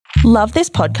Love this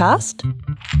podcast?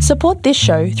 Support this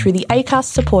show through the Acast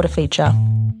supporter feature.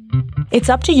 It's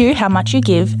up to you how much you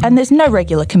give, and there's no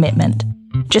regular commitment.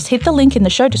 Just hit the link in the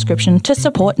show description to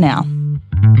support now.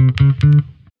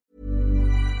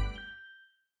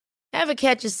 Ever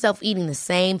catch yourself eating the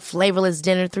same flavorless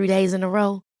dinner 3 days in a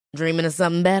row? Dreaming of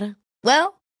something better?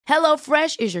 Well,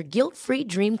 HelloFresh is your guilt-free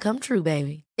dream come true,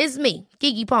 baby. It's me,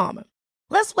 Keke Palmer.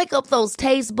 Let's wake up those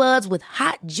taste buds with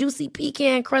hot, juicy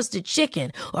pecan-crusted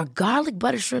chicken or garlic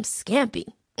butter shrimp scampi.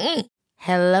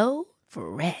 Hello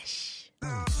Fresh.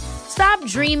 Stop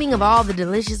dreaming of all the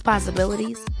delicious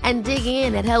possibilities and dig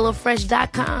in at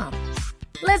HelloFresh.com.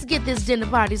 Let's get this dinner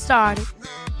party started.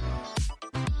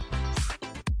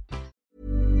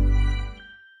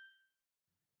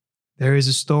 There is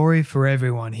a story for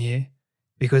everyone here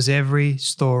because every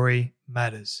story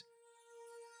matters.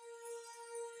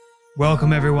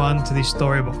 Welcome everyone to this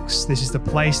Storybox. This is the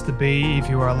place to be if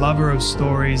you are a lover of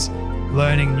stories,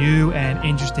 learning new and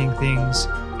interesting things,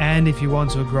 and if you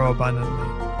want to grow abundantly.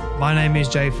 My name is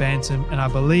Jay Phantom, and I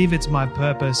believe it's my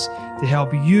purpose to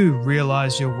help you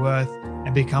realize your worth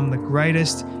and become the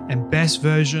greatest and best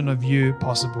version of you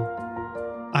possible.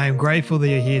 I am grateful that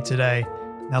you're here today.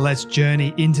 Now let's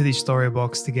journey into this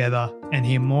Storybox together and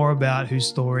hear more about whose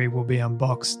story will be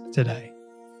unboxed today.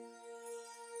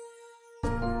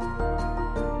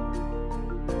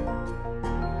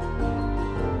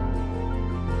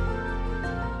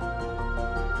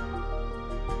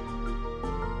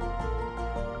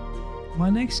 My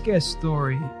next guest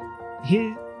story,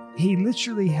 he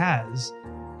literally has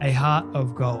a heart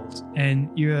of gold, and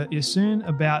you're soon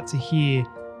about to hear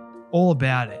all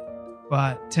about it.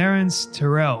 But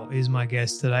Terrell is my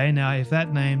guest today. Now, if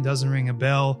that name doesn't ring a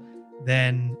bell,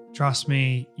 then trust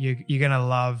me, you're going to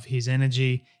love his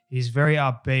energy. He's very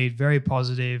upbeat, very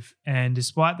positive, and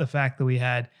despite the fact that we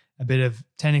had a bit of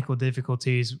technical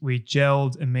difficulties, we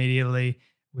gelled immediately.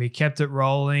 We kept it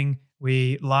rolling.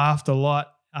 We laughed a lot.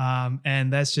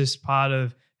 And that's just part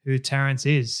of who Terrence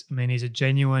is. I mean, he's a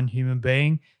genuine human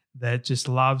being that just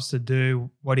loves to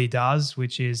do what he does,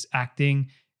 which is acting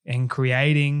and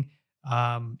creating.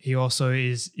 He also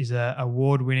is an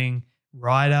award-winning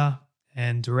writer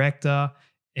and director.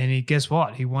 And guess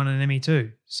what? He won an Emmy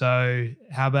too. So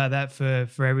how about that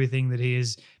for everything that he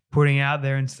is putting out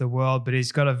there into the world? But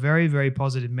he's got a very, very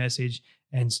positive message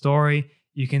and story.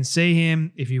 You can see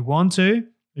him if you want to.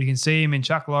 You can see him in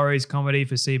Chuck Lorre's comedy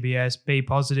for CBS, Be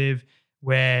Positive,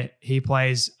 where he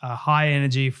plays a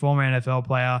high-energy former NFL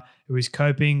player who is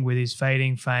coping with his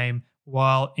fading fame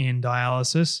while in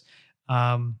dialysis.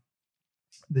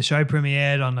 The show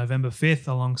premiered on November 5th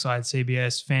alongside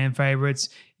CBS fan favorites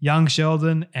Young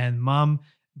Sheldon and Mum,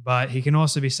 but he can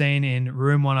also be seen in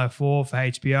Room 104 for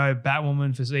HBO,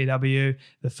 Batwoman for CW,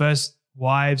 The First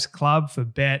Wives Club for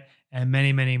Bet, and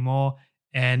many, many more.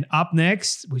 And up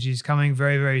next, which is coming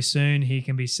very, very soon, he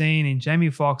can be seen in Jamie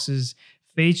Foxx's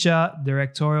feature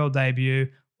directorial debut,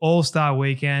 All-Star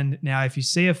Weekend. Now, if you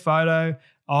see a photo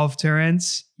of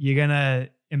Terrence, you're going to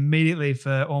immediately,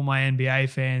 for all my NBA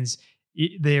fans,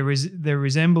 the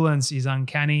resemblance is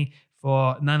uncanny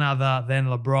for none other than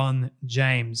LeBron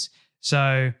James.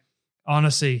 So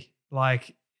honestly,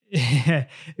 like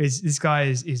this guy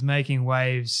is making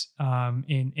waves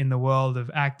in the world of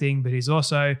acting, but he's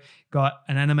also got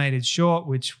an animated short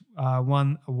which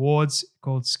won awards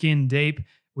called Skin Deep,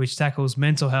 which tackles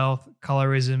mental health,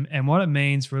 colorism, and what it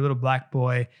means for a little black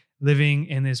boy living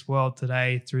in this world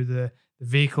today through the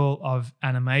vehicle of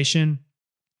animation.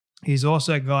 He's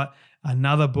also got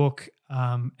another book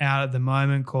out at the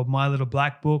moment called My Little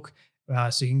Black Book,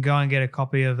 so you can go and get a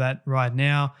copy of that right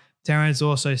now. Terrence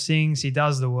also sings, he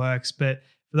does the works, but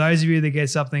for those of you that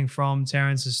get something from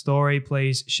Terrence's story,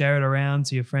 please share it around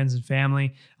to your friends and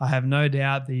family. I have no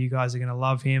doubt that you guys are going to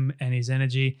love him and his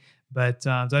energy, but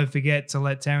don't forget to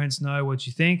let Terrence know what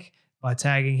you think by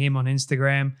tagging him on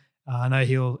Instagram. I know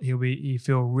he'll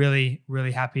feel really,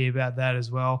 really happy about that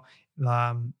as well,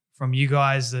 from you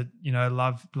guys that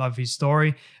love his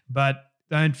story. But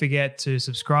don't forget to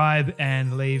subscribe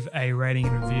and leave a rating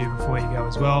and review before you go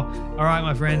as well. All right,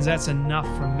 my friends, that's enough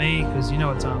from me because you know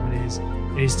what time it is.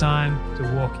 It is time to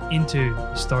walk into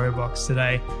the Storybox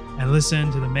today and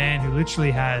listen to the man who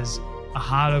literally has a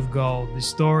heart of gold, the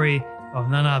story of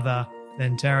none other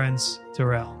than Terrence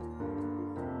Terrell.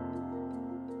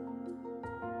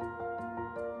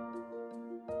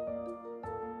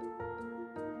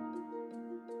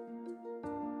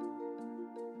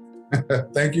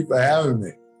 Thank you for having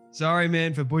me. Sorry,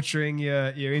 man, for butchering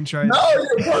your intro. No,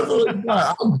 you're perfectly fine.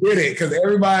 I get it because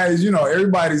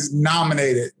everybody's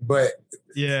nominated, but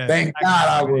Yeah. Thank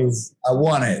God I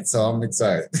won it. So I'm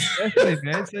excited. Definitely,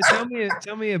 man. So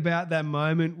tell me about that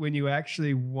moment when you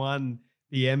actually won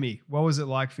the Emmy. What was it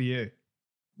like for you?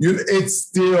 It's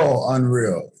still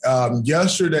unreal.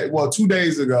 Yesterday, 2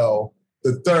 days ago,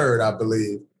 the third, I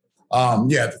believe.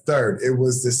 The third. It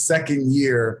was the second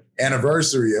year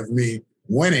anniversary of me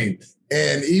winning.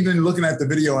 And even looking at the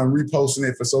video and reposting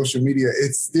it for social media,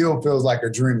 it still feels like a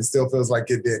dream. It still feels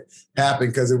like it did happen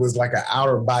because it was like an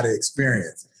outer body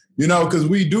experience. Because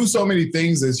we do so many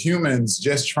things as humans,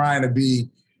 just trying to be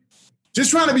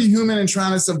human and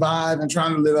trying to survive and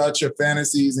trying to live out your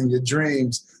fantasies and your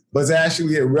dreams. But to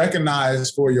actually get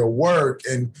recognized for your work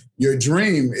and your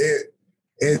dream,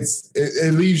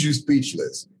 it leaves you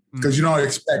speechless because you don't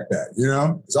expect that.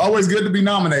 It's always good to be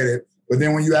nominated, but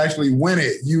then when you actually win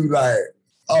it, you like,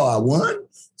 oh, I won.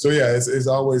 So yeah, it's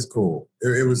always cool.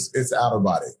 It's out of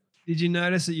body. Did you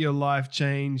notice that your life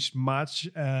changed much,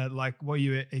 like what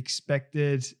you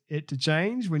expected it to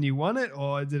change when you won it,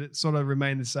 or did it sort of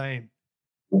remain the same?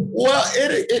 Well,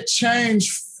 it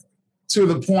changed to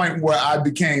the point where I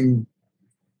became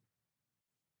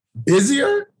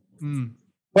busier,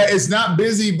 but it's not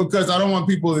busy because I don't want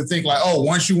people to think like, oh,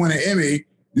 once you win an Emmy,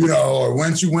 or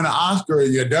once you win an Oscar,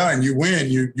 you're done, you win,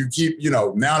 you keep,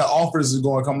 now the offers is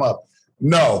going to come up.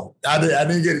 No, I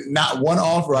didn't get not one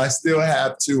offer. I still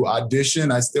have to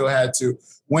audition. I still had to,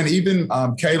 when even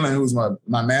Kaylin, who's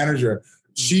my manager,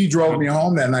 she drove me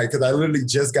home that night because I literally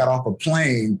just got off a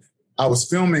plane. I was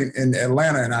filming in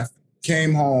Atlanta and I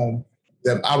came home.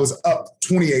 I was up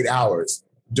 28 hours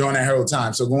during that whole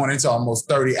time. So going into almost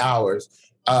 30 hours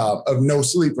of no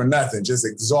sleep or nothing, just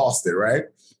exhausted, right?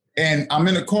 And I'm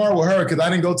in the car with her because I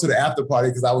didn't go to the after party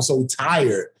because I was so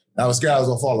tired. I was scared I was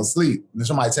going to fall asleep and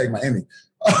somebody take my Emmy.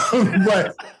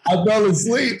 But I fell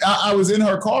asleep. I was in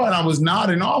her car and I was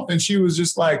nodding off and she was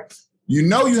just like, you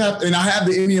have to, and I have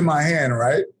the Emmy in my hand,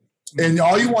 right? And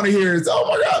all you want to hear is, oh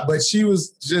my God. But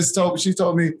she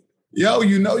told me, yo,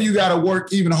 you got to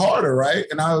work even harder, right?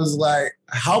 And I was like,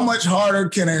 how much harder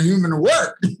can a human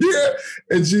work? Yeah.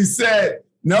 And she said,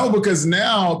 no, because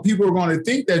now people are going to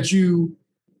think that you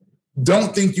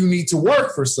don't think you need to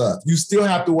work for stuff. You still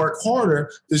have to work harder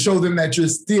to show them that you're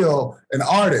still an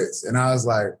artist. And I was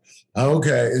like,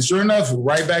 okay. And sure enough,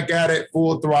 right back at it,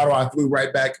 full throttle. I flew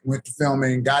right back, went to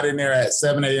filming, got in there at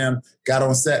 7 a.m., got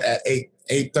on set at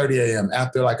 8:30 a.m.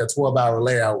 after like a 12-hour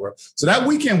layover. So that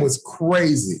weekend was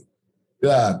crazy.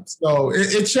 Yeah. So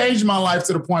it changed my life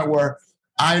to the point where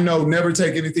I know never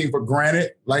take anything for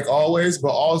granted, like always,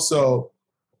 but also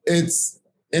it's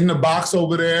in the box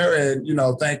over there and,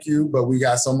 thank you, but we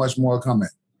got so much more coming.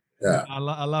 Yeah. I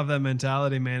love that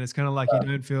mentality, man. It's kind of like you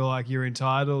don't feel like you're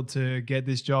entitled to get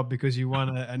this job because you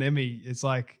won an Emmy. It's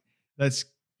like, let's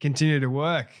continue to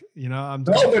work,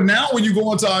 but now when you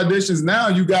go into auditions now,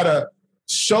 you got to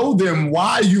show them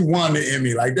why you won the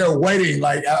Emmy. Like they're waiting.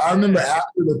 Like I remember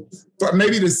after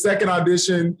maybe the second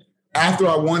audition after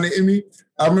I won the Emmy,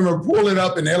 I remember pulling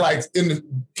up and they're like in the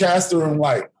cast room,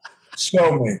 like,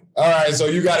 show me. All right, so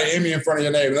you got an Emmy in front of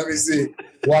your name. Let me see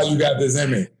why you got this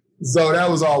Emmy. So that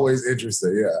was always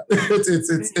interesting. Yeah,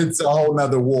 it's a whole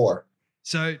nother war.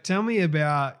 So tell me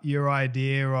about your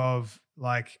idea of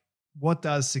like, what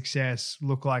does success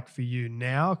look like for you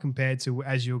now compared to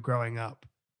as you're growing up?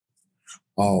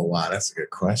 Oh, wow. That's a good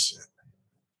question.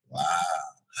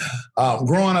 Wow.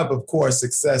 Growing up, of course,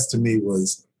 success to me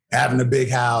was having a big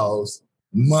house,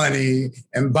 money,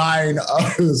 and buying,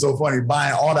 it was so funny,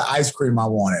 buying all the ice cream I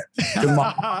wanted.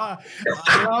 I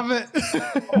love it.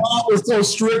 My mom was so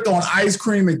strict on ice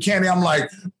cream and candy. I'm like,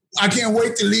 I can't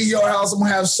wait to leave your house. I'm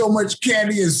going to have so much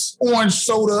candy and orange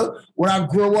soda when I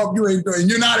grow up.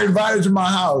 You're not invited to my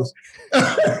house.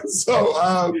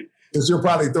 So, because you'll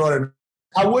probably throw it in.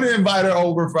 I wouldn't invite her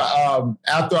over for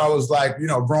after I was like,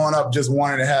 growing up, just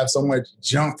wanting to have so much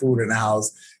junk food in the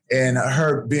house and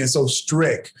her being so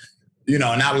strict,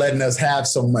 not letting us have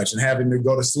so much and having to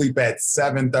go to sleep at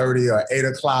 7:30 or 8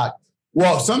 o'clock.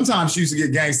 Well, sometimes she used to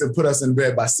get gangster and put us in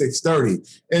bed by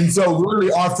 6:30. And so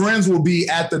really our friends will be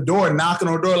at the door, knocking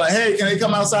on the door like, hey, can they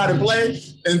come outside and play?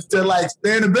 And they're like,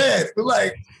 stay in the bed. We're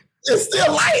like, it's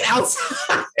still light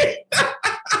outside.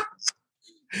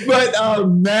 But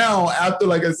now, after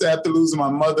losing my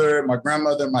mother, my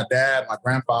grandmother, my dad, my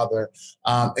grandfather,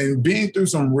 and being through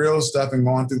some real stuff and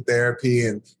going through therapy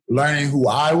and learning who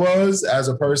I was as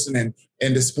a person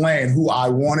and displaying who I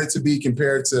wanted to be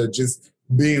compared to just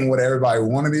being what everybody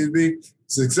wanted me to be,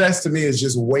 success to me is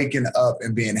just waking up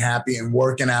and being happy and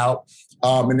working out.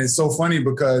 And it's so funny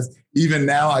because even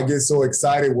now I get so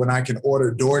excited when I can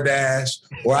order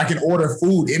DoorDash or I can order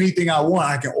food, anything I want,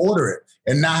 I can order it.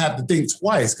 and not have to think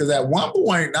twice. Because at one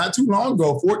point, not too long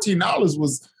ago, $14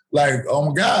 was like, oh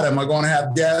my God, am I going to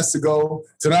have gas to go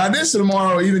to the audition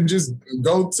tomorrow or even just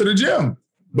go to the gym?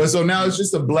 But so now it's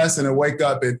just a blessing to wake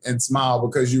up and smile,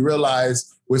 because you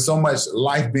realize with so much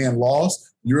life being lost,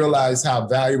 you realize how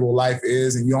valuable life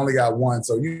is, and you only got one.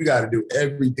 So you got to do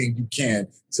everything you can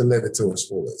to live it to its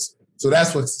fullest. So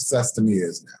that's what success to me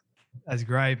is now. That's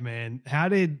great, man. How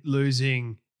did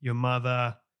losing your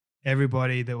mother,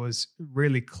 everybody that was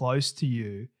really close to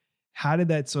you, how did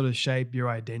that sort of shape your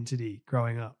identity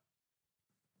growing up?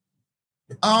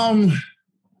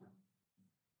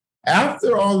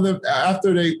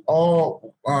 After they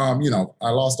all, I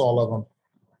lost all of them.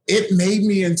 It made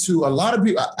me into a lot of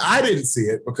people. I didn't see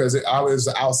it because I was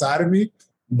outside of me.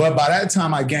 But by that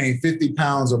time, I gained 50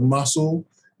 pounds of muscle.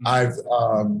 I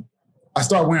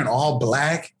started wearing all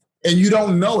black, and you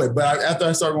don't know it. But after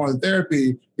I started going to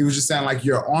therapy, he was just saying like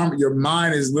your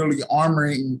mind is literally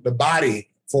armoring the body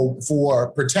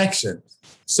for protection.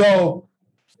 So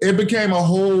it became a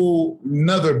whole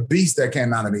nother beast that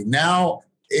came out of me. Now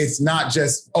it's not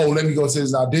just, oh, let me go to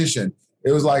this audition.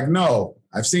 It was like, no,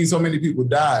 I've seen so many people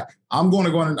die. I'm going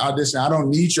to go in an audition. I don't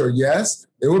need your yes.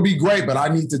 It would be great, but I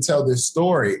need to tell this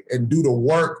story and do the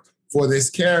work for this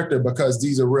character, because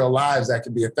these are real lives that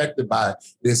can be affected by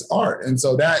this art. And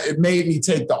so that it made me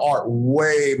take the art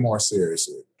way more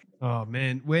seriously. Oh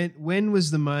man, when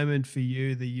was the moment for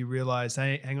you that you realized,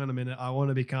 hey, hang on a minute, I want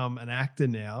to become an actor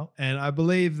now? And I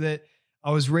believe that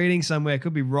I was reading somewhere, I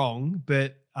could be wrong,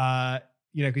 but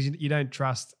because you don't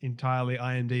trust entirely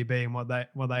IMDb and what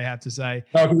they have to say.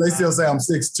 No, because they still say I'm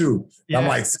 6'2". Yeah. I'm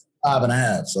like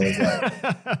 5.5. So it's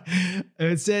like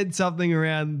it said something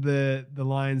around the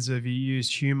lines of you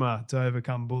used humor to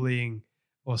overcome bullying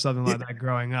or something like that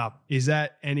growing up. Is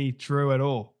that any true at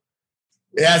all?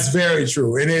 That's very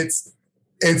true. And it's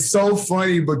so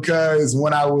funny because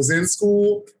when I was in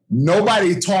school,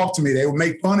 nobody talked to me. They would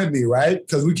make fun of me, right?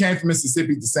 Because we came from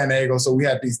Mississippi to San Diego, so we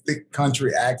had these thick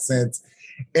country accents.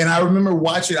 And I remember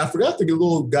watching, I forgot the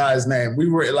little guy's name. We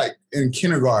were like in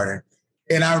kindergarten.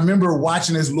 And I remember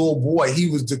watching this little boy. He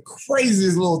was the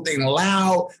craziest little thing,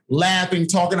 loud, laughing,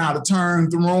 talking out of turn,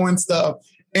 throwing stuff.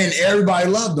 And everybody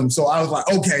loved him. So I was like,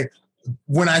 okay.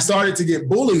 When I started to get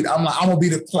bullied, I'm like, I'm going to be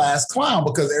the class clown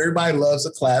because everybody loves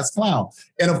a class clown.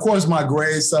 And of course, my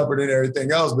grades suffered and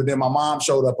everything else. But then my mom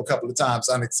showed up a couple of times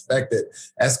unexpected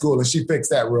at school, and she fixed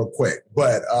that real quick.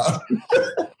 But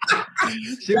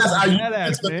she was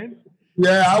badass, man.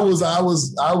 Yeah, I was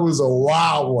a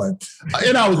wild one.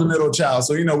 And I was a middle child.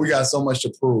 So, we got so much to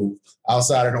prove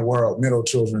outside in the world. Middle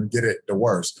children get it the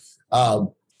worst.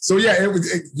 So, yeah,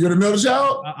 you're the middle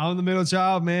child? I'm the middle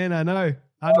child, man. I know.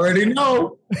 I already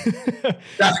know.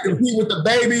 Got to compete with the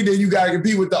baby, then you got to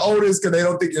compete with the oldest because they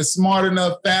don't think you're smart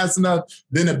enough, fast enough.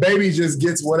 Then the baby just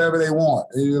gets whatever they want.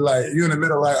 And you're in the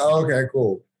middle like, oh, okay,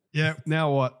 cool. Yeah,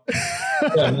 now what?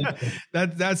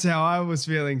 That's how I was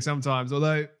feeling sometimes.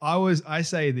 Although I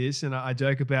say this and I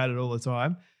joke about it all the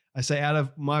time. I say out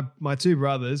of my two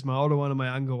brothers, my older one and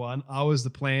my younger one, I was the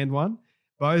planned one.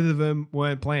 Both of them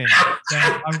weren't planned. So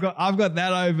I've got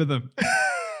that over them.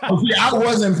 Okay, I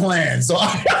wasn't playing, so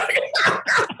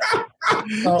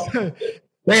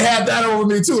they had that over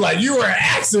me too. Like, you were an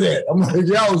accident. I'm like,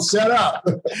 yo, shut up.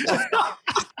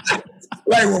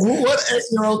 Like, what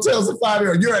 8-year-old tells a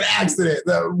 5-year-old, you're an accident.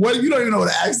 What, you don't even know what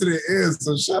an accident is,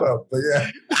 so shut up. But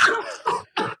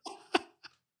yeah.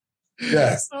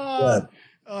 Yes. Oh,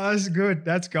 that's good.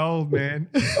 That's gold, man.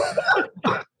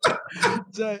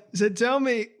 So tell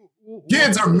me.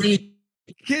 Kids are mean.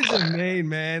 Kids are mean,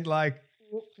 man. Like,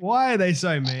 why are they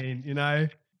so mean,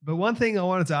 But one thing I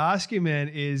wanted to ask you, man,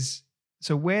 is,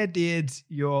 so where did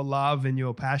your love and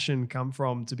your passion come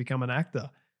from to become an actor?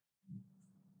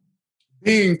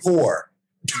 Being poor.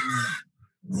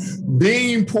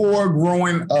 Being poor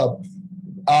growing up.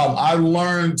 I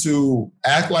learned to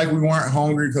act like we weren't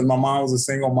hungry because my mom was a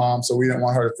single mom, so we didn't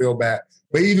want her to feel bad.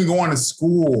 But even going to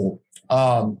school,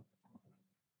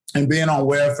 and being on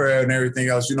welfare and everything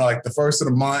else, like the first of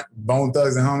the month, Bone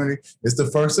Thugs and Harmony, it's the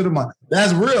first of the month.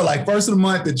 That's real. Like, first of the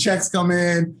month, the checks come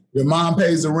in, your mom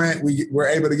pays the rent, we're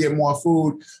able to get more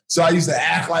food. So I used to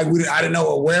act like I didn't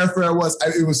know what welfare was.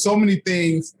 It was so many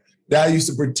things that I used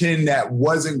to pretend that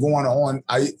wasn't going on.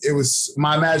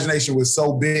 My imagination was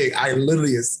so big, I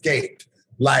literally escaped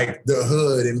like the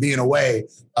hood and being away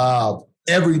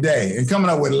every day and coming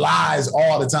up with lies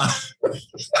all the time.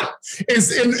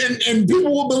 and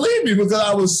people will believe me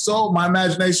because my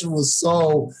imagination was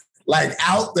so like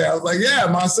out there. I was like, yeah,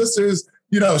 my sister's,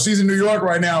 she's in New York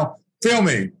right now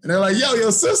filming. And they're like, yo,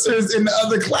 your sister's in the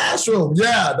other classroom.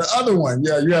 Yeah, the other one.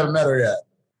 Yeah, you haven't met her yet.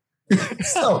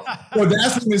 So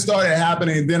that's when it started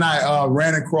happening. Then I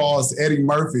ran across Eddie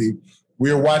Murphy.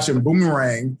 We were watching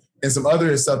Boomerang and some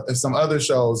other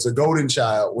shows, The Golden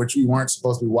Child, which we weren't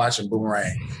supposed to be watching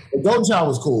Boomerang. The Golden Child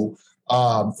was cool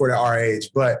for our age,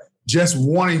 but just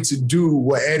wanting to do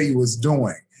what Eddie was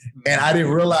doing. And I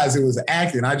didn't realize it was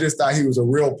acting. I just thought he was a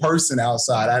real person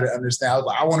outside. I didn't understand. I was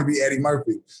like, I want to be Eddie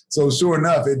Murphy. So sure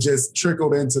enough, it just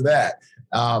trickled into that.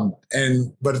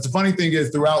 But the funny thing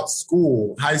is, throughout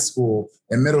school, high school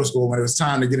and middle school, when it was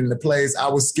time to get into plays, I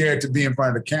was scared to be in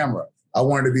front of the camera. I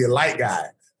wanted to be a light guy.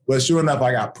 But sure enough,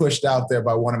 I got pushed out there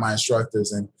by one of my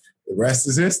instructors, and the rest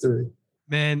is history.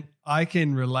 Man, I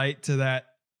can relate to that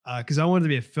because I wanted to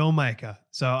be a filmmaker.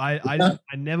 So I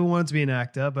never wanted to be an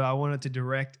actor, but I wanted to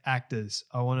direct actors.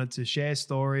 I wanted to share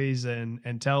stories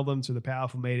and tell them through the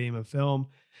powerful medium of film.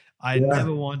 I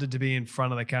never wanted to be in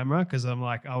front of the camera because I'm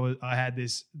like, I had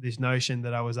this notion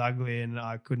that I was ugly and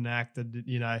I couldn't act,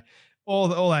 you know,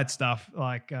 all that stuff,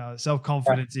 like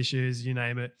self-confidence issues, you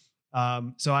name it.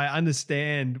 So I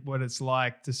understand what it's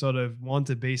like to sort of want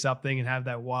to be something and have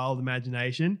that wild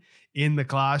imagination in the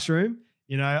classroom.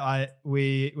 You know,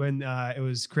 when it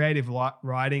was creative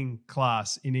writing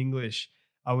class in English,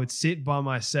 I would sit by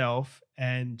myself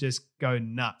and just go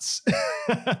nuts.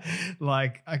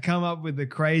 Like I come up with the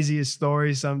craziest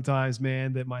stories sometimes,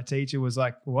 man, that my teacher was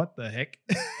like, what the heck?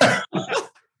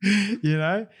 You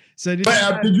know? So did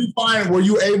you find, were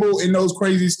you able in those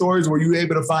crazy stories, were you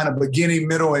able to find a beginning,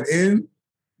 middle, and end?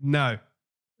 No.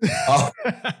 Oh.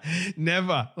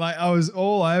 Never. Like I was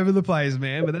all over the place,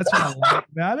 man. But that's what I like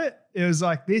about it. It was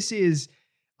like,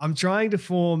 I'm trying to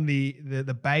form the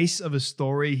base of a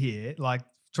story here. Like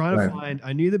trying to find,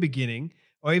 I knew the beginning,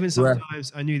 or even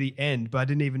sometimes I knew the end, but I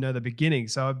didn't even know the beginning.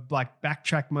 So I'd like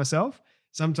backtrack myself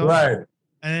sometimes. Right.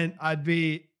 And I'd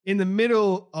be in the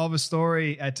middle of a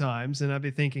story at times, and I'd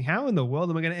be thinking, how in the world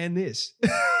am I going to end this?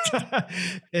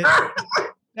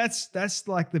 That's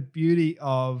like the beauty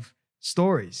of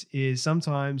stories, is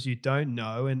sometimes you don't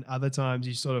know, and other times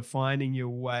you're sort of finding your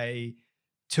way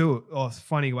to it, or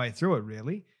finding your way through it,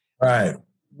 really. Right.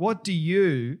 What do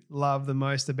you love the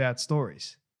most about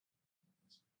stories?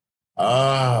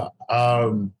 The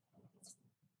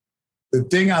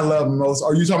thing I love most,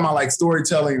 are you talking about like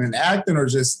storytelling and acting, or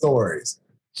just stories?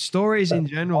 Stories in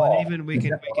general, and even we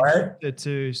can link it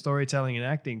to storytelling and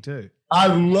acting too.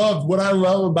 What I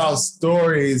love about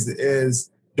stories is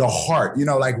the heart, you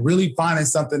know, like really finding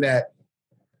something that,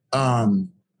 and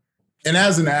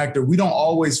as an actor, we don't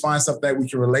always find something that we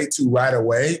can relate to right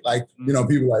away. Like, you know,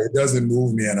 people are like, it doesn't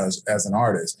move me as an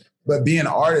artist, but being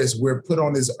artists, we're put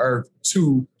on this earth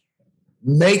to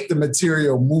make the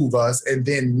material move us and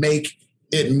then make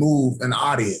it move an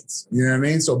audience. You know what I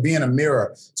mean? So being a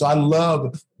mirror. So I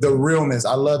love the realness.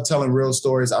 I love telling real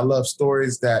stories. I love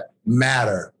stories that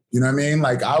matter. You know what I mean?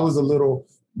 Like I was a little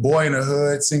boy in the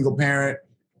hood, single parent.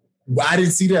 I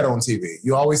didn't see that on TV.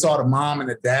 You always saw the mom and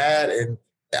the dad, and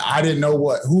I didn't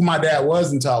know who my dad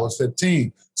was until I was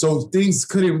 15. So things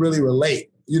couldn't really relate,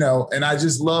 you know, and I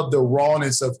just love the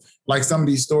rawness of like some of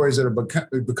these stories that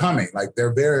are becoming, like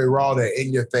they're very raw, they're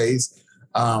in your face.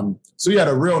 So yeah,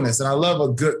 the realness, and I love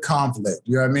a good conflict,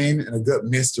 you know what I mean? And a good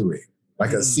mystery,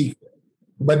 like a secret.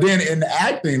 But then in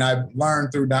acting, I've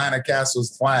learned through Diana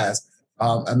Castle's class,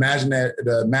 Imagine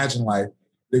Life.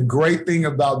 The great thing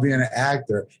about being an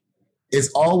actor, it's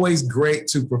always great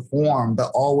to perform,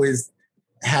 but always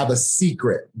have a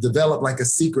secret, develop like a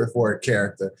secret for a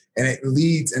character. And it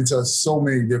leads into so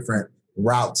many different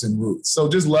routes and routes. So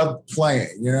just love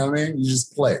playing, you know what I mean? You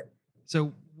just play.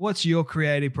 So what's your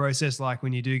creative process like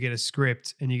when you do get a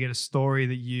script and you get a story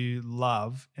that you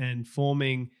love, and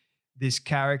forming this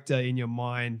character in your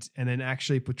mind and then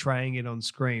actually portraying it on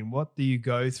screen? What do you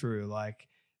go through? Like,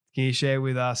 can you share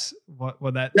with us what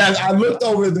that? Yeah, I looked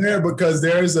over there because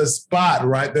there's a spot,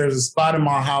 right? There's a spot in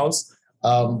my house,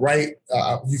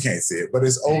 you can't see it, but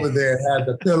it's over there. It has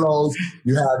the pillows.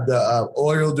 You have the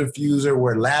oil diffuser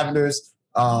where lavender's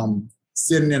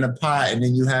sitting in a pot, and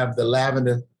then you have the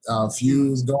lavender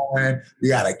fuse going. You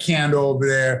got a candle over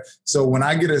there. So when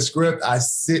I get a script, I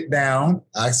sit down,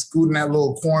 I scoot in that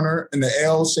little corner in the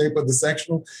L shape of the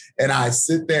sectional, and I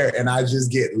sit there and I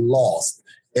just get lost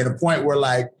at a point where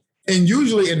like, and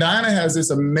usually, and Diana has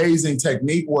this amazing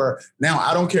technique where now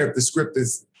I don't care if the script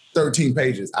is 13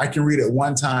 pages. I can read it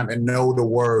one time and know the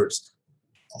words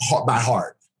by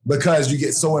heart because you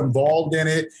get so involved in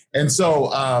it. And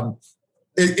so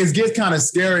it gets kind of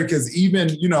scary because even,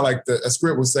 you know, like a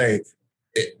script will say,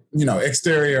 you know,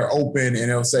 exterior open,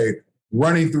 and it'll say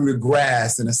running through the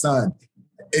grass in the sun.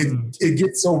 it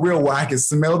gets so real where I can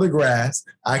smell the grass,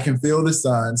 I can feel the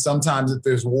sun. Sometimes if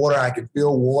there's water, I can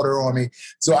feel water on me.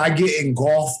 So I get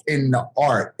engulfed in the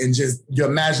art and just your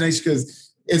imagination,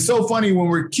 because it's so funny when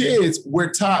we're kids,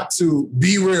 we're taught to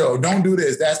be real. Don't do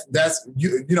this. That's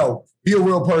you know, be a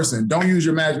real person. Don't use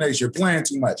your imagination. You're playing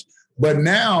too much. But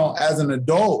now as an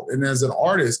adult and as an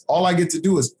artist, all I get to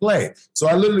do is play. So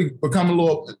I literally become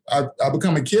I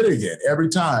become a kid again every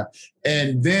time.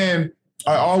 And then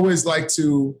I always like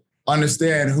to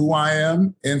understand who I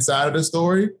am inside of the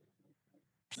story,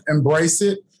 embrace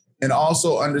it, and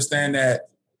also understand that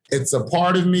it's a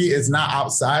part of me, it's not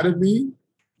outside of me.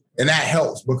 And that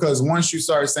helps, because once you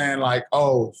start saying like,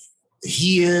 oh,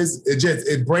 he is,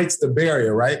 it breaks the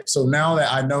barrier, right? So now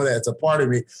that I know that it's a part of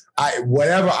me,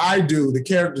 whatever I do, the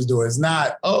characters do. It's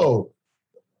not, oh,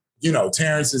 you know,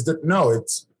 Terrence is no,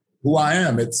 it's who I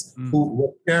am. It's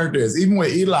what the character is. Even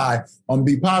with Eli on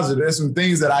Be Positive, there's some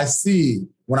things that I see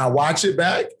when I watch it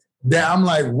back that I'm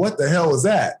like, what the hell is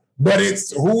that? But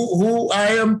it's who I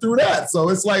am through that. So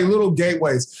it's like little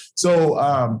gateways.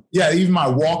 So yeah, even my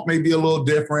walk may be a little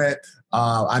different.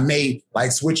 I may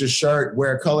like switch a shirt,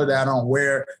 wear a color that I don't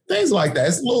wear, things like that.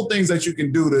 It's little things that you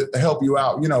can do to help you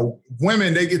out. You know,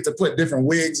 women, they get to put different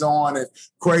wigs on and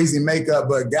crazy makeup,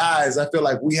 but guys, I feel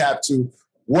like we have to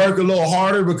work a little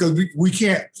harder because we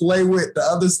can't play with the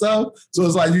other stuff. So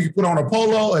it's like you can put on a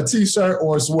polo, a t-shirt,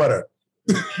 or a sweater.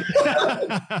 And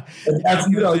that's,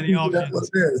 you know, that's what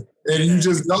it is. And you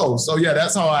just go. So yeah,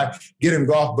 that's how I get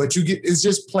engulfed. But it's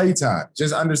just playtime.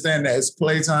 Just understand that it's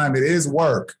playtime. It is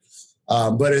work.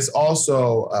 But it's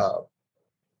also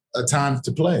a time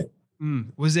to play.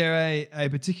 Was there a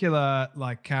particular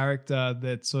like character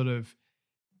that sort of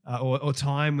or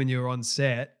time when you were on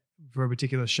set for a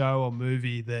particular show or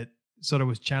movie that sort of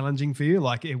was challenging for you?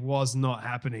 Like it was not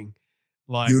happening.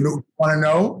 Like, you want to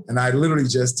know? And I literally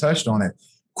just touched on it.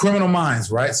 Criminal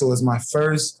Minds, right? So it's my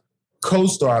first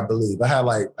co-star, I believe.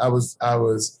 I was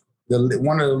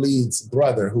one of the lead's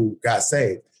brother who got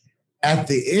saved. At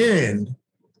the end,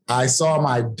 I saw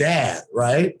my dad,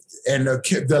 right? And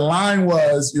the line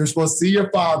was, you're supposed to see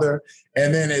your father,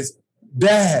 and then it's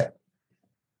dad.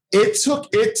 It took,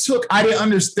 I didn't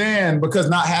understand, because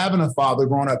not having a father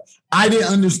growing up, I didn't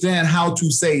understand how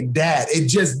to say dad. It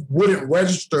just wouldn't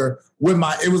register with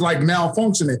it was like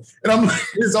malfunctioning. And I'm like,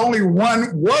 it's only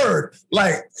one word.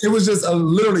 Like, it was just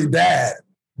literally dad.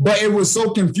 But it was so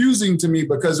confusing to me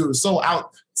because it was so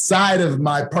outside of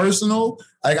my personal,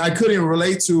 like I couldn't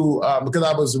relate to, because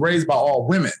I was raised by all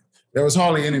women. There was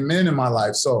hardly any men in my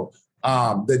life. So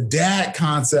the dad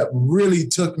concept really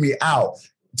took me out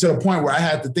to the point where I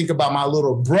had to think about my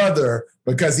little brother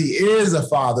because he is a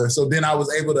father. So then I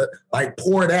was able to like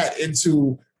pour that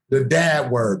into the dad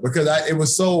word because it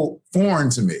was so foreign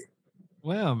to me.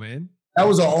 Wow, man. That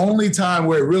was the only time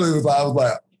where it really was, I was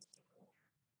like,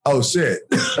 oh shit.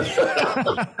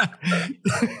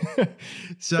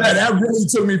 So that really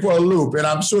took me for a loop. And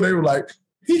I'm sure they were like,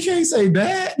 he can't say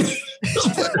that.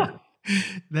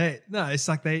 It's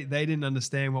like they didn't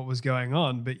understand what was going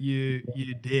on, but you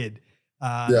did.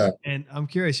 Yeah. And I'm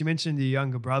curious, you mentioned your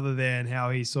younger brother there and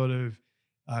how he sort of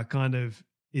kind of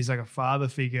is like a father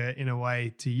figure in a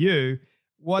way to you.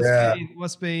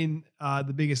 What's been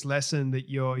the biggest lesson that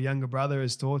your younger brother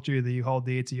has taught you that you hold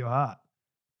dear to your heart?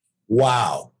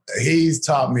 Wow. He's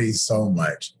taught me so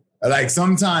much. Like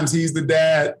sometimes he's the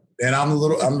dad and I'm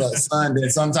the son. Then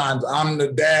sometimes I'm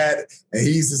the dad and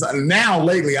he's the son. Now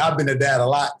lately I've been the dad a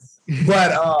lot.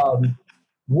 But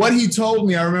what he told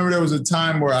me, I remember there was a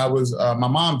time where I was, my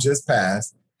mom just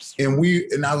passed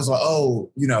and I was like, oh,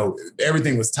 you know,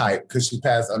 everything was tight because she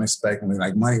passed unexpectedly.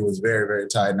 Like money was very, very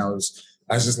tight. And I was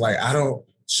just like,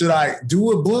 should I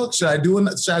do a book? Should I go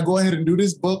ahead and do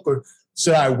this book or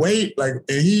should I wait? Like,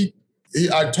 and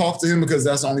I talked to him because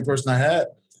that's the only person I had.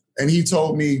 And he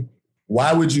told me,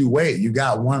 why would you wait? You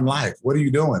got one life. What are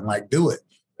you doing? Like, do it.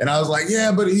 And I was like, yeah,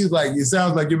 but he's like, it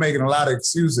sounds like you're making a lot of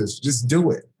excuses. Just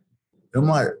do it. I'm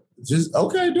like, just,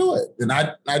 okay, do it. And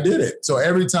I did it. So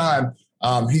every time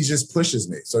he just pushes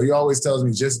me. So he always tells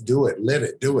me, just do it, live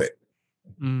it, do it.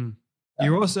 Mm.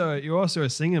 You're also a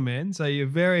singer, man. So you're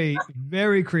very,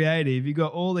 very creative. You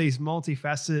got all these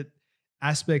multifaceted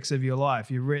aspects of your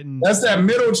life. You've written. That's that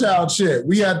middle child shit.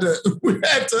 We had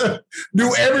to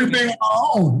do everything on our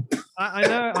own. I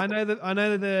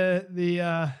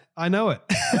know it.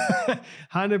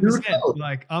 100%.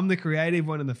 Like I'm the creative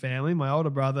one in the family. My older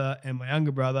brother and my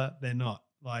younger brother, they're not.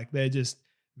 Like they're just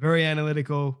very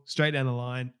analytical, straight down the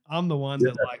line. I'm the one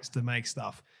that likes to make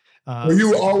stuff. Well,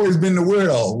 you've always been the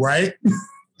weirdo, right?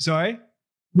 Sorry?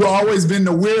 You've always been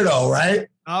the weirdo, right?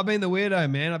 I've been the weirdo,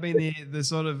 man. I've been the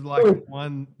sort of like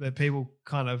one that people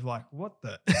kind of like, what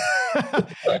the?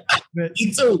 But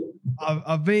Me too.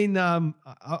 I've been,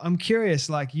 I'm curious,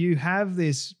 like you have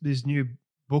this new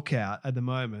book out at the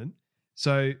moment.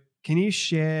 So can you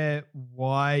share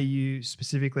why you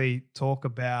specifically talk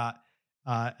about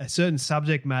a certain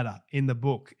subject matter in the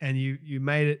book, and you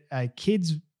made it a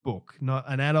kid's book, not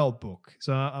an adult book?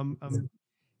 So I'm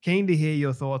keen to hear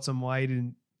your thoughts on why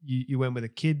you went with a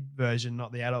kid version,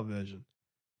 not the adult version.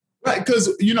 Right, because,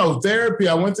 therapy,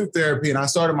 I went through therapy and I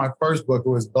started my first book. It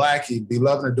was Blackie, Be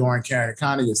Loving, Adoring, Caring,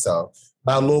 Kind of Yourself,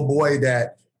 about a little boy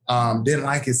that didn't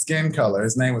like his skin color.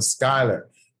 His name was Skylar.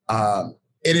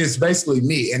 It is basically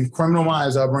me. And Criminal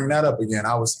Minds, I'll bring that up again.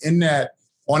 I was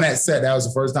on that set. That was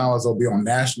the first time I was going to be on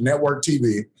national network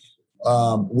TV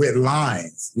with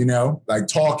lines, like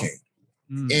talking.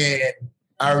 And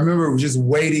I remember just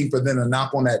waiting for them to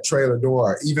knock on that trailer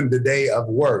door, even the day of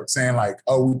work, saying like,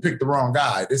 oh, we picked the wrong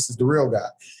guy. This is the real guy.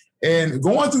 And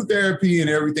going through therapy and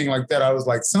everything like that, I was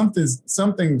like,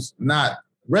 something's not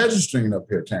registering up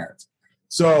here, Terrence.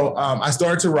 So I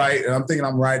started to write, and I'm thinking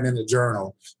I'm writing in the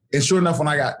journal. And sure enough, when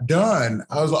I got done,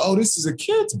 I was like, oh, this is a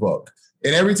kid's book.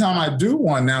 And every time I do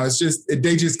one now,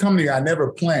 they just come to me. I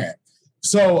never planned.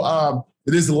 So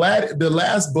the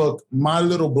last book, My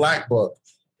Little Black Book,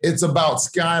 it's about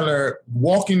Skylar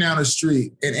walking down the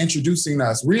street and reintroducing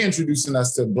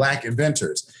us to Black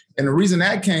inventors. And the reason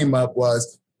that came up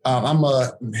was I'm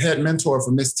a head mentor for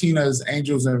Miss Tina's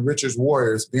Angels and Richards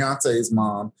Warriors, Beyonce's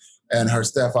mom and her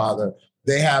stepfather.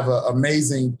 They have an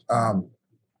amazing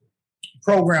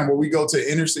program where we go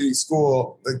to inner city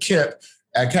school, the KIP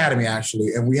Academy,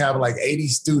 actually, and we have like 80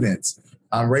 students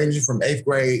ranging from 8th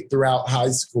grade throughout high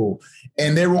school.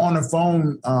 And they were on the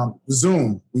phone,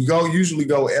 Zoom. We usually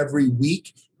go every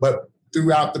week, but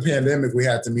throughout the pandemic, we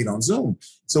had to meet on Zoom.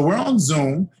 So we're on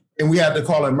Zoom, and we had to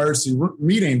call an emergency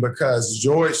meeting because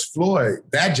George Floyd,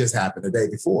 that just happened the day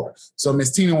before. So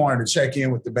Miss Tina wanted to check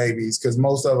in with the babies because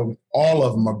all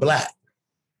of them are Black,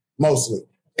 mostly,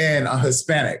 and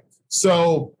Hispanic.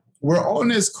 So we're on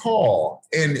this call,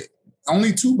 and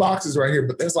only 2 boxes right here,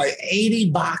 but there's like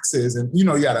 80 boxes, and you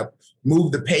got to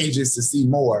move the pages to see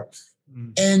more.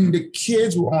 And the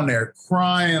kids were on there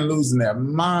crying, losing their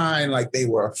mind, like they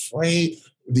were afraid.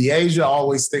 Deasia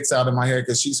always sticks out in my head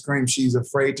because she screams she's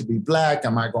afraid to be Black.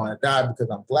 Am I going to die because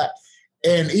I'm Black?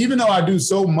 And even though I do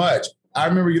so much, I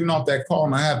remember getting off that call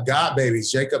and I have God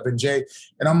babies, Jacob and Jay,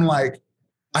 and I'm like,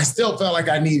 I still felt like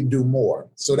I needed to do more.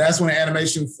 So that's when the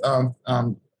animation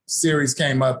series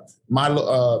came up.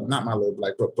 Not My Little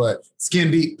Black Book, but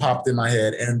Skin Deep popped in my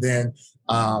head, and then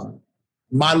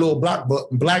My Little Black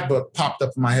Book popped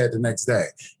up in my head the next day.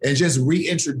 And just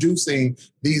reintroducing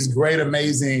these great,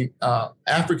 amazing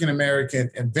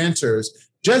African-American inventors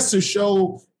just to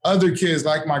show other kids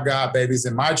like my God babies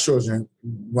and my children,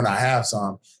 when I have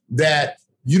some, that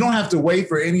you don't have to wait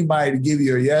for anybody to give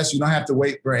you a yes. You don't have to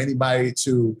wait for anybody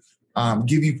to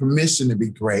give you permission to be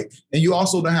great. And you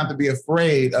also don't have to be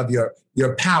afraid of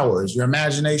your powers, your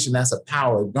imagination. That's a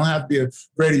power. You don't have to be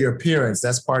afraid of your appearance.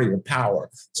 That's part of your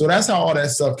power. So that's how all that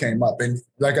stuff came up. And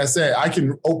like I said, I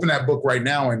can open that book right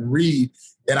now and read,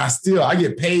 and I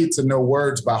get paid to know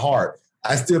words by heart.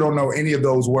 I still don't know any of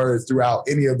those words throughout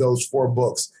any of those 4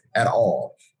 books at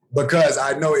all, because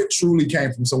I know it truly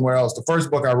came from somewhere else. The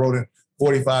first book I wrote in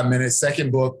 45 minutes.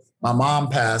 Second book, my mom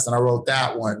passed, and I wrote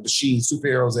that one,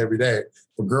 Superheroes Every Day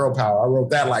for Girl Power. I wrote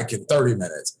that like in 30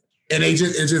 minutes. And it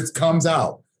just comes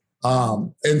out.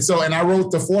 And I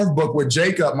wrote the 4th book with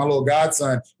Jacob, my little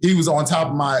godson. He was on top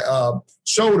of my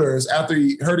shoulders after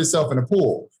he hurt himself in the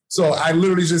pool. So I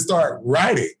literally just start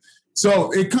writing.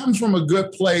 So it comes from a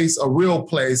good place, a real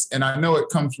place. And I know it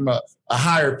comes from a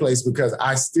higher place because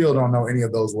I still don't know any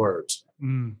of those words.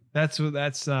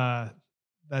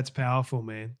 That's powerful,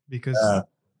 man, because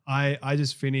I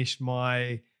just finished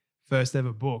my first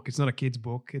ever book. It's not a kid's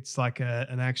book. It's like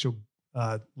an actual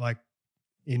like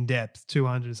in-depth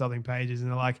 200 something pages,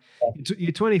 and they're like,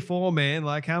 you're 24, man,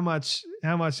 like how much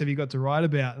have you got to write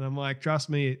about? And I'm like, trust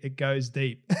me, it goes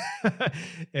deep.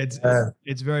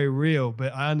 It's very real,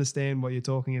 but I understand what you're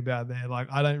talking about there. Like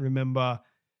I don't remember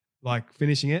like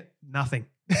finishing it, nothing.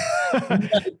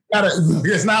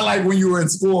 It's not like when you were in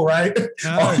school, right?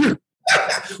 No.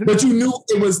 But you knew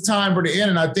it was time for the end.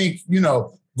 And I think,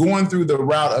 going through the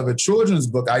route of a children's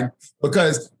book,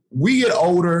 because we get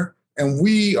older and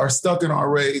we are stuck in our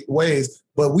ways,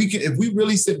 but if we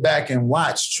really sit back and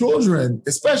watch children,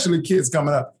 especially kids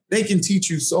coming up, they can teach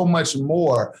you so much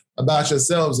more about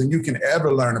yourselves than you can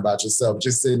ever learn about yourself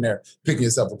just sitting there picking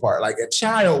yourself apart. Like a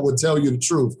child would tell you the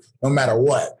truth no matter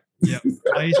what. Yeah.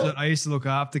 I used to look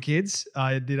after kids.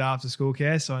 I did after school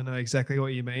care, so I know exactly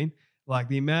what you mean. Like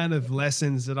the amount of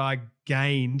lessons that I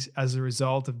gained as a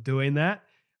result of doing that,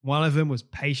 one of them was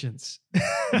patience.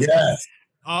 Yes.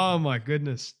 Oh my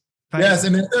goodness. Yes,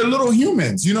 and they're little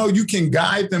humans. You know, you can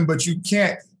guide them, but you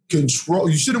can't control.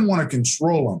 You shouldn't want to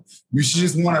control them. You should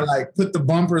just want to like put the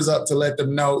bumpers up to let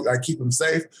them know, like keep them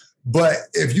safe. But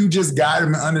if you just guide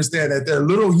them and understand that they're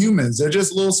little humans, they're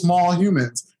just little small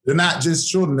humans. They're not just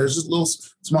children. They're just little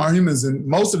small humans. And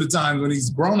most of the time when these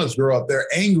grown-ups grow up, they're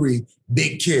angry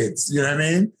big kids. You know what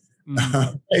I mean?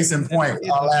 Mm. Case in point,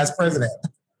 our last president.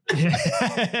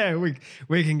 Yeah,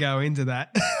 we can go into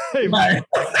that.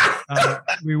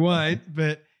 We won't,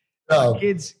 but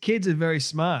kids are very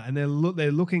smart, and they're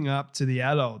looking up to the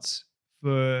adults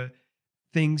for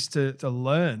things to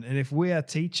learn. And if we are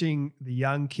teaching the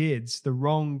young kids the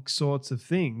wrong sorts of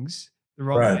things, the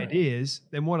wrong ideas,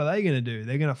 then what are they going to do?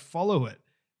 They're going to follow it.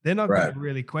 They're not going to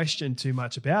really question too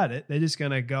much about it. They're just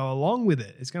going to go along with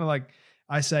it. It's kind of like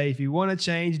I say, if you want to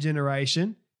change a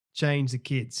generation, change the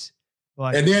kids.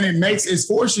 Like, and then it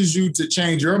forces you to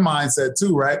change your mindset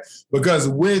too, right? Because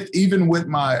even with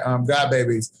my God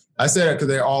babies, I say that because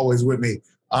they're always with me.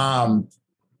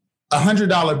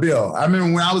 $100 bill. I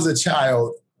remember when I was a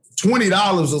child,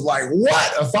 $20 was like,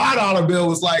 what? A $5 bill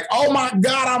was like, oh my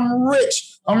God, I'm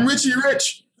rich. I'm richy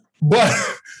rich.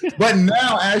 But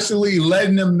now actually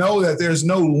letting them know that there's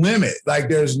no limit. Like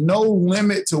there's no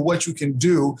limit to what you can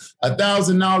do.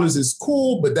 $1,000 is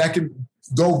cool, but that can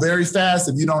go very fast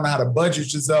if you don't know how to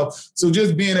budget yourself. So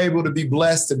just being able to be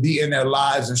blessed to be in their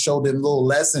lives and show them little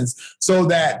lessons so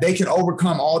that they can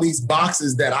overcome all these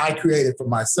boxes that I created for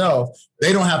myself.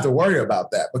 They don't have to worry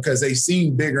about that because they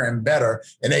seem bigger and better,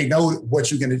 and they know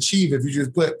what you can achieve if you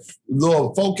just put a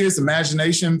little focus,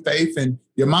 imagination, faith, and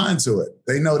your mind to it.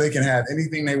 They know they can have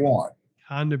anything they want.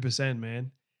 100%,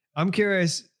 man. I'm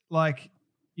curious, like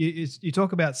you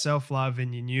talk about self-love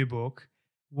in your new book.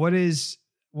 What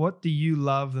do you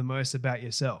love the most about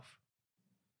yourself?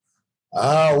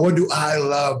 What do I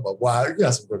love? Wow, you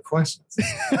got some good questions.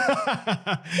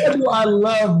 What do I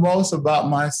love most about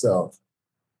myself?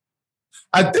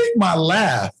 I think my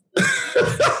laugh.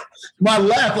 My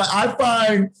laugh. Like I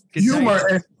find humor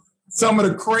in some of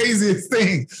the craziest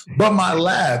things, but my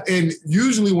laugh. And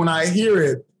usually when I hear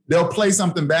it, they'll play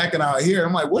something back and I'll hear it.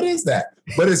 I'm like, what is that?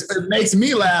 But it makes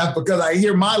me laugh because I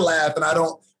hear my laugh and I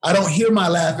don't hear my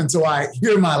laugh until I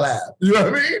hear my laugh. You know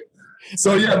what I mean?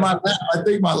 So yeah, my laugh, I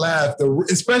think my laugh,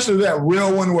 especially that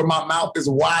real one where my mouth is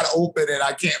wide open and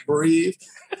I can't breathe.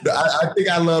 I think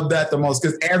I love that the most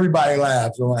because everybody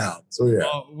laughs around. So yeah.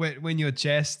 Oh, when your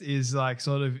chest is like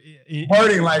sort of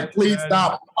hurting, like please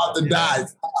stop, I'm about to die.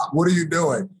 Stop. What are you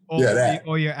doing?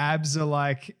 Or your abs are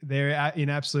like they're in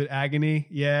absolute agony.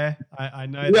 Yeah, I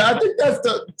know. Yeah, I think I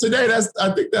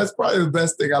think that's probably the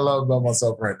best thing I love about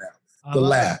myself right now. The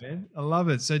laugh. Man. I love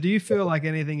it. So do you feel like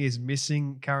anything is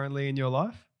missing currently in your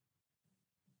life?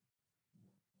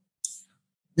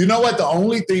 You know what? The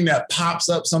only thing that pops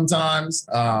up sometimes,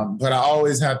 but I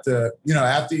always have to,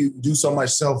 after you do so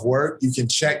much self-work, you can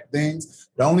check things.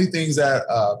 The only things that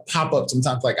pop up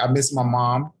sometimes, like I miss my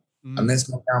mom. I miss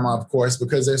my grandma, of course,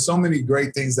 because there's so many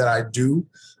great things that I do.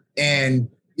 And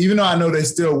even though I know they're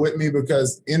still with me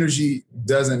because energy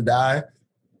doesn't die,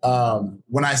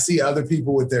 when I see other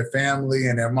people with their family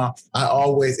and their mom,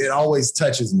 it always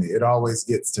touches me. It always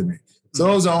gets to me. So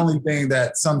those are the only thing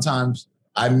that sometimes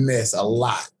I miss a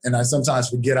lot. And I sometimes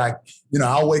forget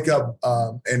I'll wake up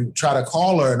and try to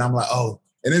call her and I'm like, oh,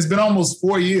 and it's been almost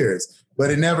 4 years,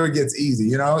 but it never gets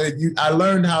easy. I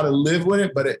learned how to live with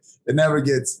it, but it never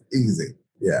gets easy.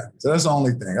 Yeah. So that's the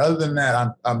only thing. Other than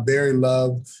that, I'm very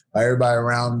loved by everybody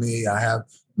around me. I have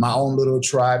my own little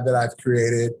tribe that I've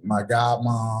created, my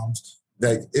godmoms.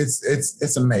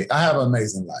 It's amazing. I have an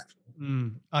amazing life.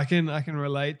 I can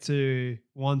relate to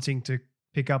wanting to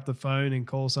pick up the phone and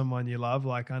call someone you love.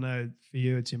 Like I know for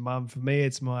you, it's your mum. For me,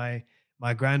 it's my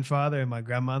grandfather and my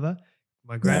grandmother.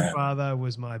 My grandfather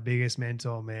was my biggest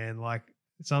mentor, man. Like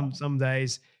some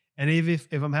days, and if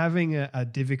I'm having a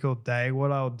difficult day,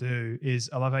 what I'll do is,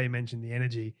 I love how you mentioned the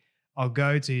energy. I'll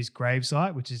go to his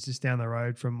gravesite, which is just down the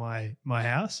road from my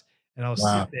house, and I'll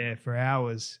sit there for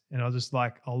hours, and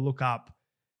I'll look up,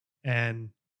 and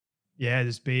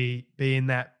just be in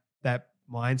that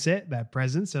mindset, that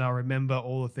presence, and I'll remember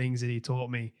all the things that he taught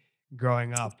me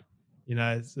growing up.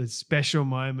 It's special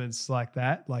moments like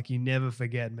that, like you never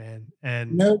forget, man.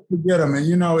 And never forget them.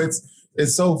 And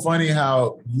it's so funny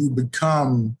how you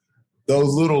become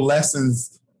those little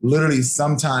lessons. Literally,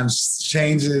 sometimes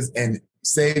changes and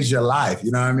saves your life.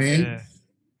 You know what I mean? Yeah.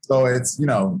 So it's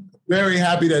very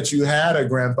happy that you had a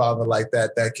grandfather like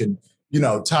that can,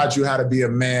 taught you how to be a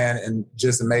man and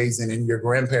just amazing. And your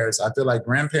grandparents, I feel like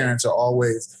grandparents are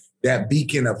always that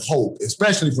beacon of hope,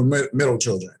 especially for middle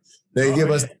children. They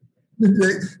give us,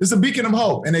 it's a beacon of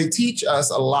hope, and they teach us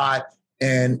a lot.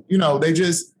 And,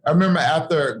 I remember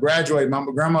after graduating, my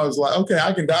grandma was like, okay,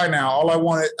 I can die now.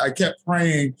 I kept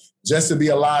praying just to be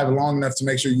alive long enough to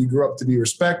make sure you grew up to be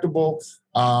respectable,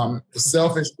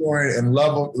 self-assured, and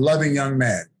loving young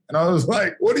man. And I was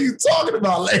like, what are you talking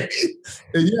about, lady?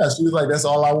 And yeah, she was like, that's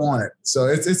all I wanted. So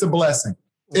it's a blessing.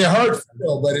 It hurts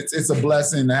still, but it's a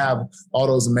blessing to have all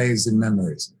those amazing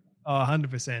memories. Oh,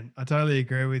 100%. I totally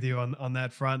agree with you on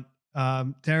that front.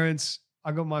 Terrence,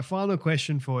 I got my final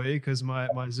question for you because my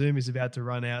Zoom is about to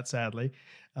run out, sadly.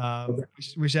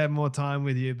 Wish I had more time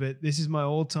with you, but this is my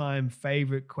all-time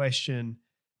favorite question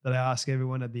that I ask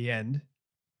everyone at the end.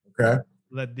 Okay.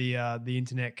 Let the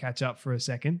internet catch up for a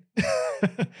second.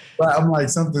 But I'm like,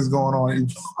 something's going on.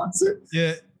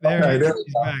 Yeah, he's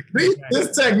back.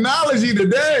 This technology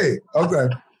today. Okay.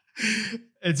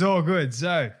 It's all good.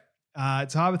 So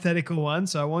it's a hypothetical one.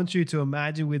 So I want you to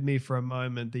imagine with me for a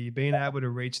moment that you've been able to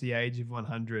reach the age of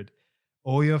 100.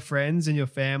 All your friends and your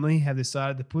family have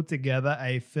decided to put together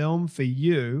a film for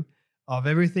you of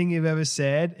everything you've ever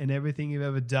said and everything you've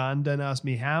ever done. Don't ask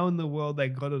me how in the world they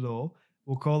got it all.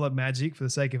 We'll call it magic for the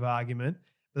sake of argument.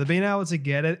 But they've been able to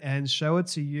get it and show it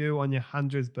to you on your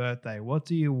 100th birthday. What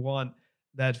do you want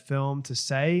that film to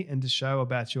say and to show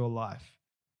about your life?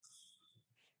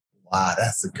 Wow,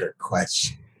 that's a good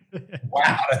question.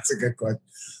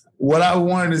 What I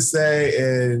wanted to say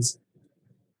is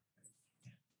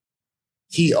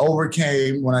he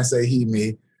overcame, when I say he,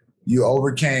 me, you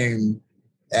overcame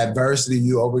adversity,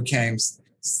 you overcame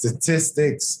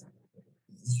statistics,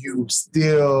 you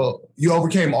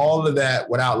overcame all of that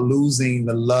without losing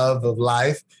the love of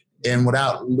life and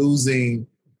without losing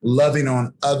loving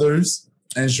on others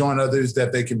and showing others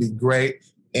that they can be great.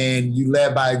 And you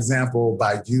led by example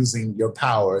by using your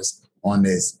powers on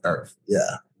this earth.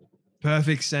 Yeah.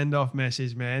 Perfect send-off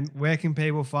message, man. Where can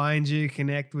people find you,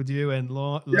 connect with you, and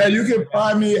you can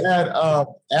find me at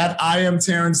I am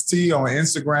Terrence T on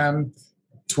Instagram,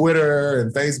 Twitter,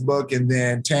 and Facebook, and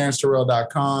then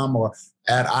TerrenceTerrell.com, or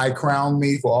at I Crowned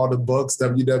Me for all the books,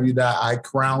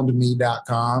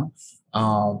 www.icrownedme.com.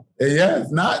 And yeah,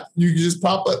 if not, you can just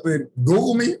pop up and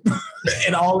Google me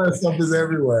and all that stuff is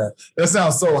everywhere. That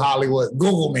sounds so Hollywood.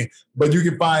 Google me. But you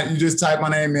just type my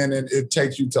name in and it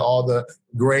takes you to all the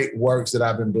great works that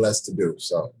I've been blessed to do.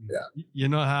 So yeah. You're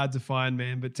not hard to find,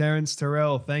 man. But Terrence,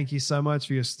 Terrell, thank you so much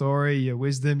for your story, your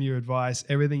wisdom, your advice,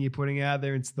 everything you're putting out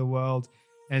there into the world,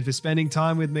 and for spending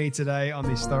time with me today on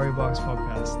this Storybox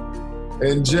podcast.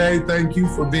 And Jay, thank you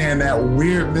for being that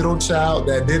weird middle child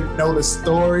that didn't know the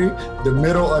story, the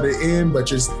middle or the end, but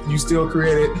you still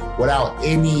created without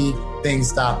anything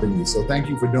stopping you. So thank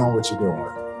you for doing what you're doing.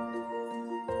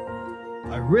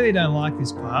 I really don't like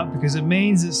this part because it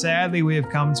means that sadly we have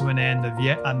come to an end of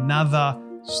yet another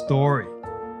story.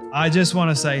 I just want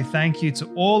to say thank you to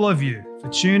all of you for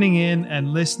tuning in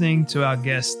and listening to our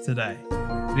guests today.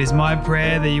 It is my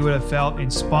prayer that you would have felt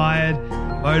inspired,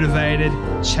 motivated,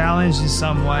 challenged in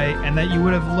some way, and that you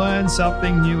would have learned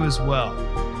something new as well.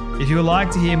 If you would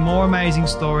like to hear more amazing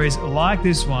stories like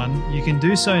this one, you can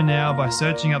do so now by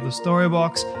searching up the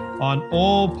Storybox on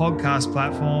all podcast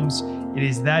platforms. It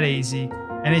is that easy.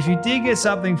 And if you did get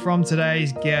something from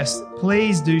today's guest,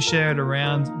 please do share it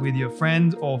around with your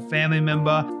friend or family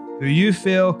member who you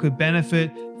feel could benefit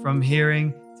from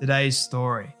hearing today's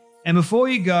story. And before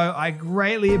you go, I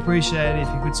greatly appreciate it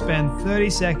if you could spend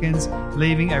 30 seconds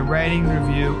leaving a rating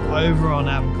review over on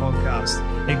Apple Podcasts.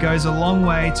 It goes a long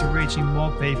way to reaching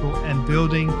more people and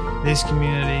building this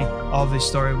community of the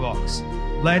Storybox.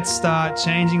 Let's start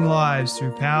changing lives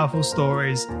through powerful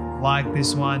stories like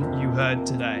this one you heard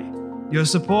today. Your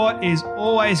support is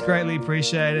always greatly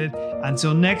appreciated.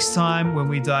 Until next time, when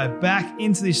we dive back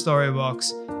into the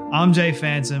Storybox, I'm Jay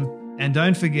Phantom, and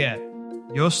don't forget,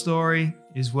 your story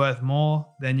is worth more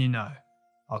than you know.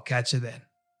 I'll catch you then.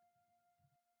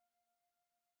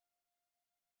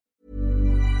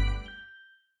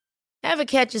 Ever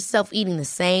catch yourself eating the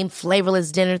same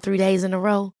flavorless dinner 3 days in a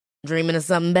row? Dreaming of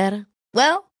something better?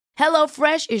 Well,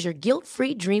 HelloFresh is your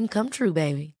guilt-free dream come true,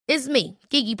 baby. It's me,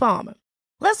 Keke Palmer.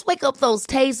 Let's wake up those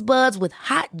taste buds with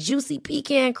hot, juicy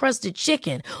pecan-crusted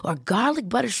chicken or garlic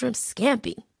butter shrimp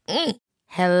scampi.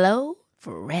 Hello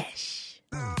Fresh.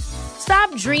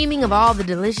 Stop dreaming of all the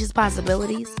delicious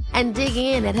possibilities and dig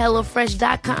in at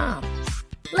HelloFresh.com.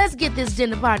 Let's get this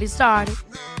dinner party started.